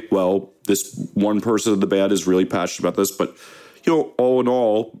 okay, well, this one person in the band is really passionate about this, but all in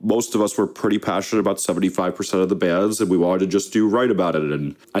all, most of us were pretty passionate about 75% of the bands, and we wanted to just do right about it.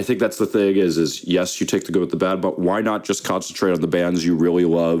 And I think that's the thing is yes, you take the good with the bad, but why not just concentrate on the bands you really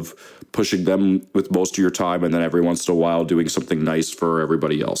love, pushing them with most of your time, and then every once in a while doing something nice for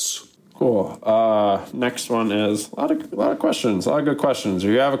everybody else. Cool. Next one is a lot of questions, a lot of good questions. If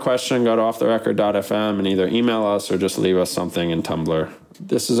you have a question, go to offtherecord.fm and either email us or just leave us something in Tumblr.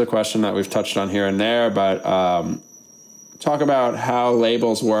 This is a question that we've touched on here and there, but talk about how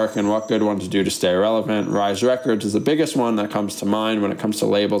labels work and what good ones do to stay relevant. Rise Records is the biggest one that comes to mind when it comes to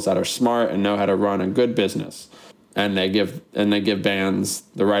labels that are smart and know how to run a good business. And they give bands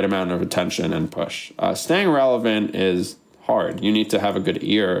the right amount of attention and push. Staying relevant is hard. You need to have a good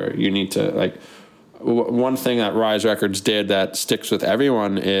ear. You need to, one thing that Rise Records did that sticks with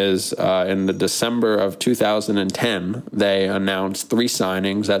everyone is in the December of 2010, they announced 3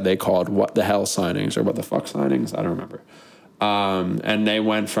 signings that they called What the Hell signings or What the Fuck signings. I don't remember. And they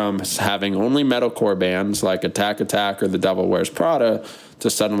went from having only metalcore bands like Attack Attack or The Devil Wears Prada to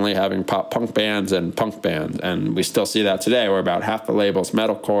suddenly having pop punk bands and punk bands. And we still see that today, where about half the label's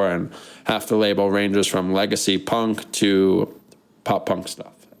metalcore and half the label ranges from legacy punk to pop punk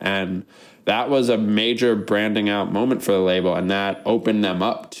stuff. And that was a major branding out moment for the label, and that opened them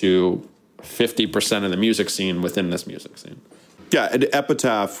up to 50% of the music scene within this music scene. Yeah, and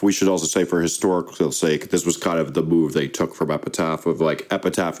Epitaph, we should also say for historical sake, this was kind of the move they took from Epitaph, of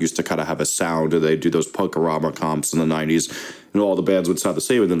Epitaph used to kind of have a sound, and they'd do those Punkorama comps in the 90s, and all the bands would sound the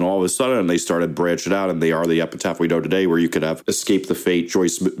same, and then all of a sudden they started branching out, and they are the Epitaph we know today, where you could have Escape the Fate,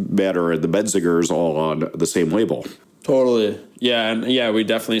 Joyce Manor, and the Benzingers all on the same label. Totally. Yeah, and we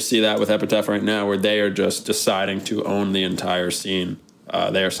definitely see that with Epitaph right now, where they are just deciding to own the entire scene.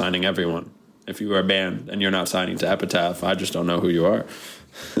 They are signing everyone. If you are a band and you're not signing to Epitaph, I just don't know who you are.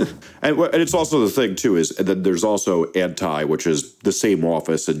 And it's also the thing, too, is that there's also Anti, which is the same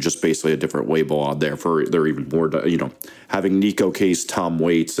office and just basically a different label on there. They're even more, having Nico Case, Tom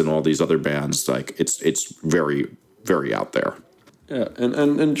Waits, and all these other bands. It's very, very out there. Yeah,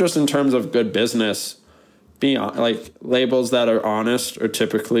 and just in terms of good business, labels that are honest are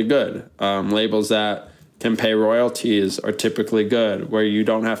typically good. Labels that can pay royalties are typically good, where you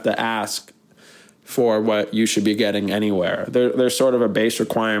don't have to ask for what you should be getting anywhere. They're sort of a base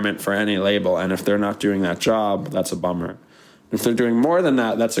requirement for any label, and if they're not doing that job, that's a bummer. If they're doing more than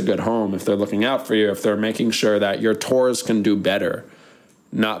that, that's a good home. If they're looking out for you, if they're making sure that your tours can do better,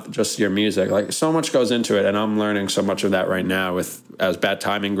 not just your music. So much goes into it, and I'm learning so much of that right now as Bad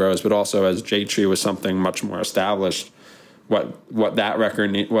Timing grows, but also as J-Tree was something much more established. What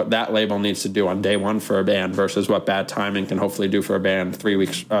that label needs to do on day one for a band versus what Bad Timing can hopefully do for a band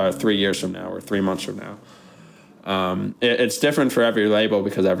 3 years from now or 3 months from now. It's different for every label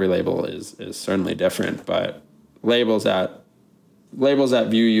because every label is certainly different. But labels that labels that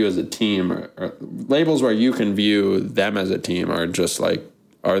view you as a team, or labels where you can view them as a team, are just like,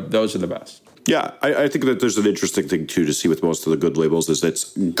 those are the best. Yeah, I think that there's an interesting thing, too, to see with most of the good labels is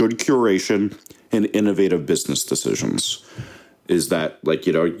it's good curation and innovative business decisions. Is that, like,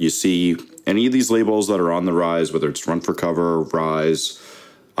 you know, you see any of these labels that are on the rise, whether it's Run for Cover, Rise,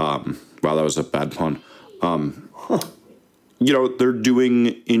 wow, that was a bad pun. You know, they're doing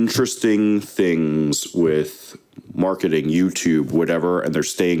interesting things with marketing, YouTube, whatever, and they're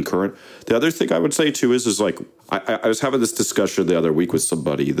staying current. The other thing I would say, too, is like, I was having this discussion the other week with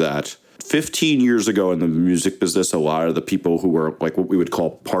somebody that 15 years ago in the music business, a lot of the people who were like what we would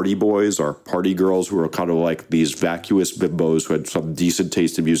call party boys or party girls, who were kind of like these vacuous bimbos who had some decent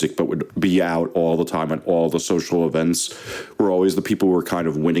taste in music but would be out all the time at all the social events, were always the people who were kind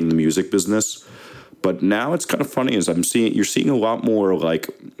of winning the music business. But now it's kind of funny as you're seeing a lot more like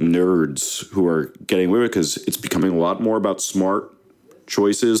nerds who are getting away with it, because it's becoming a lot more about smart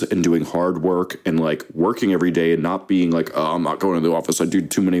choices and doing hard work and like working every day and not being like, oh, I'm not going to the office, I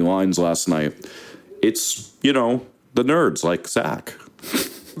did too many lines last night. It's, you know, the nerds like Zach.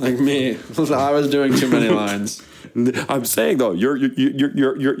 Like me. I was doing too many lines. I'm saying though,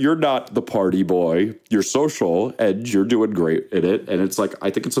 you're not the party boy. You're social and you're doing great in it. And it's like, I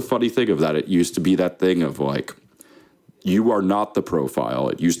think it's a funny thing of that. It used to be that thing of like, you are not the profile.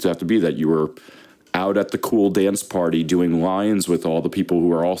 It used to have to be that you were out at the cool dance party doing lines with all the people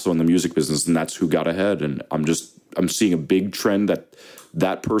who are also in the music business, and that's who got ahead. And I'm seeing a big trend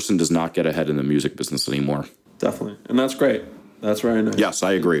that person does not get ahead in the music business anymore. Definitely. And that's great. That's very nice. Yes,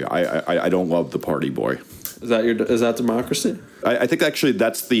 I agree. I don't love the party boy. Is that democracy? I think actually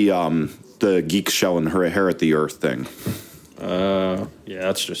that's the geek shell and her hair at the earth thing. Yeah,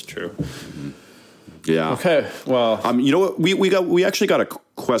 that's just true. Yeah. Okay. Well, you know what? We actually got a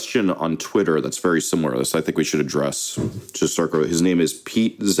question on Twitter that's very similar to this. I think we should address. Just circle. His name is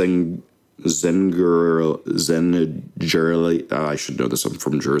Pete Zengerli. I should know this. I'm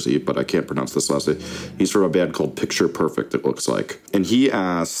from Jersey, but I can't pronounce this last name. He's from a band called Picture Perfect, it looks like. And he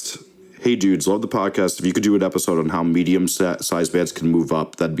asked, hey, dudes, love the podcast. If you could do an episode on how medium-sized bands can move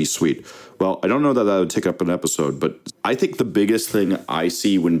up, that'd be sweet. Well, I don't know that would take up an episode, but I think the biggest thing I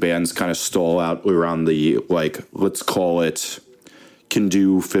see when bands kind of stall out around the, like, let's call it, can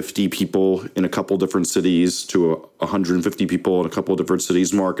do 50 people in a couple different cities to 150 people in a couple different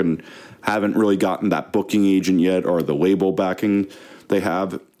cities mark and haven't really gotten that booking agent yet or the label backing they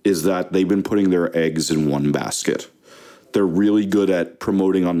have, is that they've been putting their eggs in one basket. They're really good at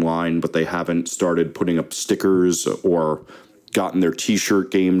promoting online, but they haven't started putting up stickers or gotten their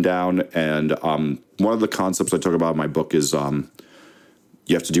T-shirt game down. And one of the concepts I talk about in my book is you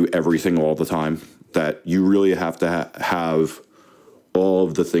have to do everything all the time, that you really have to have all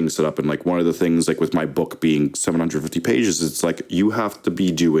of the things set up. And like one of the things, like with my book being 750 pages, it's like you have to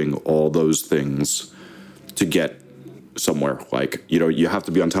be doing all those things to get somewhere. Like, you know, you have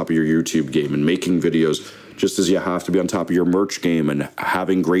to be on top of your YouTube game and making videos, just as you have to be on top of your merch game and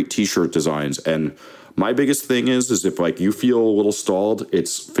having great T-shirt designs. And my biggest thing is if like you feel a little stalled,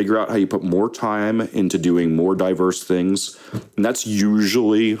 it's figure out how you put more time into doing more diverse things. And that's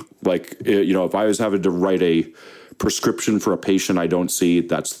usually like, you know, if I was having to write a prescription for a patient I don't see,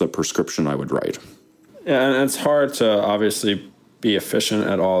 that's the prescription I would write. Yeah, and it's hard to obviously be efficient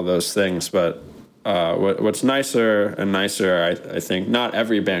at all of those things, but what's nicer and nicer, I think, not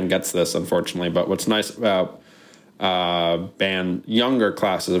every band gets this, unfortunately, but what's nice about younger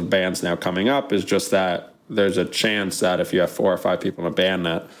classes of bands now coming up is just that there's a chance that if you have 4 or 5 people in a band,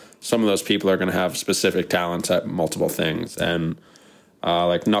 that some of those people are going to have specific talents at multiple things. And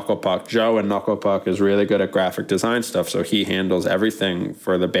like Knucklepuck, Joe in Knucklepuck is really good at graphic design stuff, so he handles everything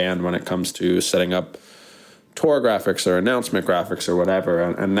for the band when it comes to setting up tour graphics or announcement graphics or whatever,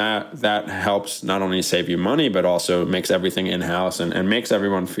 and that helps not only save you money but also makes everything in-house and makes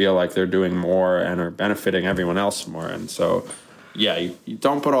everyone feel like they're doing more and are benefiting everyone else more. And so yeah, you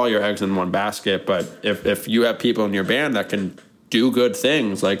don't put all your eggs in one basket, but if you have people in your band that can do good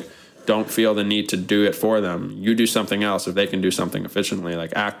things, like, don't feel the need to do it for them. You do something else if they can do something efficiently,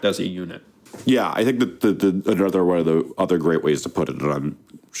 like act as a unit. Yeah, I think that another one of the other great ways to put it, and I'm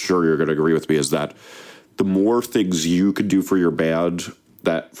sure you're going to agree with me, is that the more things you could do for your band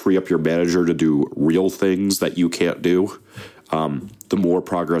that free up your manager to do real things that you can't do, the more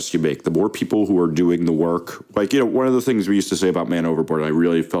progress you make, the more people who are doing the work. Like, you know, one of the things we used to say about Man Overboard, and I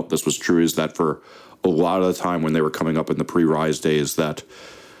really felt this was true, is that for a lot of the time when they were coming up in the pre-Rise days, that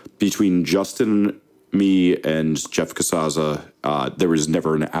between Justin, me, and Jeff Casaza, there was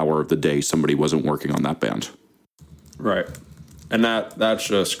never an hour of the day somebody wasn't working on that band. Right. And that's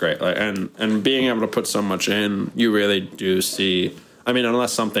just great. Like, and being able to put so much in, you really do see. I mean,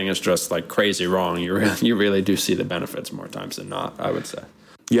 unless something is just like crazy wrong, you really do see the benefits more times than not, I would say.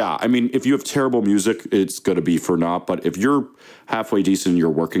 Yeah, I mean, if you have terrible music, it's going to be for naught. But if you're halfway decent, you're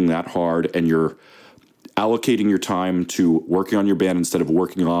working that hard, and you're allocating your time to working on your band instead of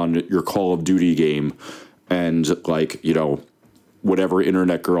working on your Call of Duty game, and like, you know, whatever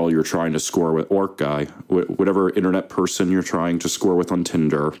internet girl you're trying to score with, or guy, whatever internet person you're trying to score with on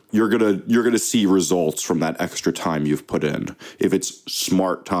Tinder, you're gonna see results from that extra time you've put in. If it's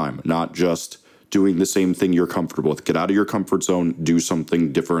smart time, not just doing the same thing you're comfortable with. Get out of your comfort zone, do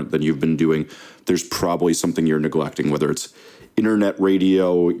something different than you've been doing. There's probably something you're neglecting, whether it's internet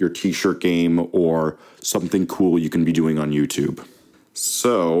radio, your t-shirt game, or something cool you can be doing on YouTube.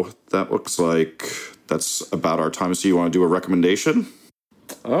 So that looks like that's about our time. So you want to do a recommendation?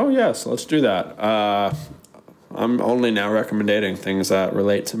 Oh, yes, let's do that. I'm only now recommending things that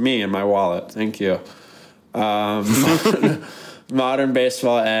relate to me and my wallet. Thank you. Modern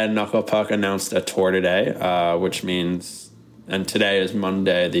Baseball and Knuckle Puck announced a tour today, which means, and today is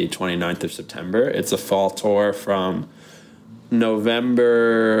Monday, the 29th of September. It's a fall tour from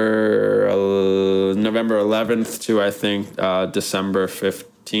November 11th to, I think, December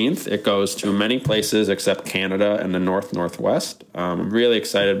 15th. It goes to many places except Canada and the Northwest. I'm really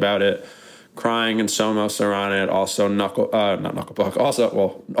excited about it. Crying and Somos are on it. Also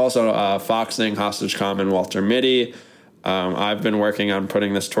Foxing, Hostage Common, Walter Mitty. I've been working on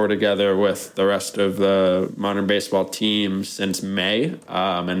putting this tour together with the rest of the Modern Baseball team since May,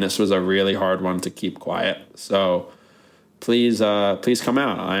 and this was a really hard one to keep quiet. So please come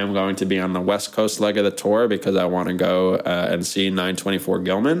out. I am going to be on the West Coast leg of the tour because I want to go and see 924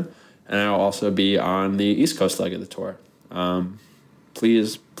 Gilman, and I'll also be on the East Coast leg of the tour.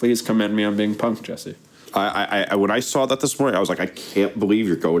 Please commend me on being punked, Jesse. I when I saw that this morning, I was like, I can't believe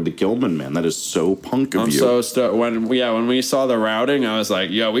you're going to Gilman, man. That is so punk of you. I'm so when we saw the routing, I was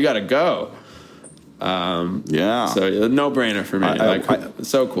like, yo, we got to go. Yeah. So no brainer for me.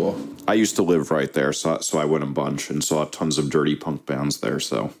 So cool. I used to live right there, so I went a bunch and saw tons of dirty punk bands there.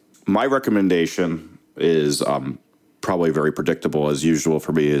 So my recommendation is probably very predictable as usual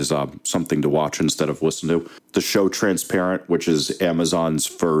for me, is something to watch instead of listen to. The show Transparent, which is Amazon's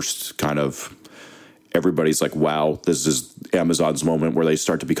first kind of, everybody's like, wow, this is Amazon's moment where they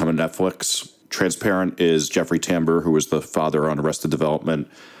start to become a Netflix. Transparent is Jeffrey Tambor, who was the father on Arrested Development,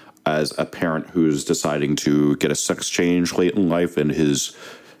 as a parent who's deciding to get a sex change late in life, and his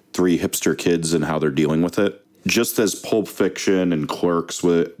 3 hipster kids and how they're dealing with it. Just as Pulp Fiction and Clerks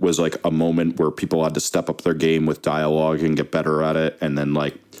was like a moment where people had to step up their game with dialogue and get better at it, and then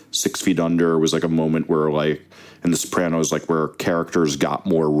like 6 Feet Under was like a moment where, like, and The Sopranos, like, where characters got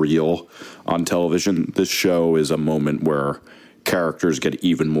more real on television. This show is a moment where characters get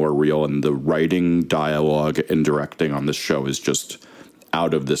even more real, and the writing, dialogue, and directing on this show is just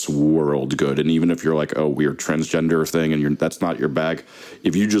out of this world good. And even if you're like a weird transgender thing and that's not your bag,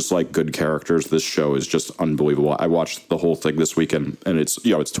 if you just like good characters, this show is just unbelievable. I watched the whole thing this weekend, and it's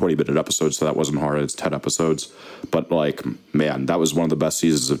 20-minute episodes, so that wasn't hard. It's 10 episodes, but like, man, that was one of the best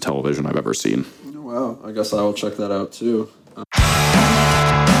seasons of television I've ever seen. Wow, I guess I will check that out too.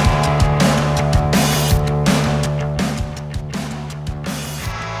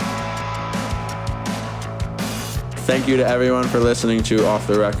 Thank you to everyone for listening to Off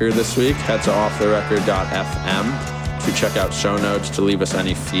the Record this week. Head to offtherecord.fm to check out show notes, to leave us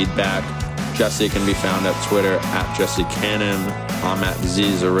any feedback. Jesse can be found at Twitter at Jesse Cannon. I'm at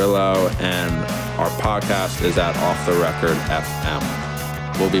ZZarillo, and our podcast is at Off the Record FM.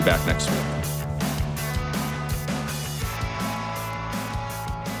 We'll be back next week.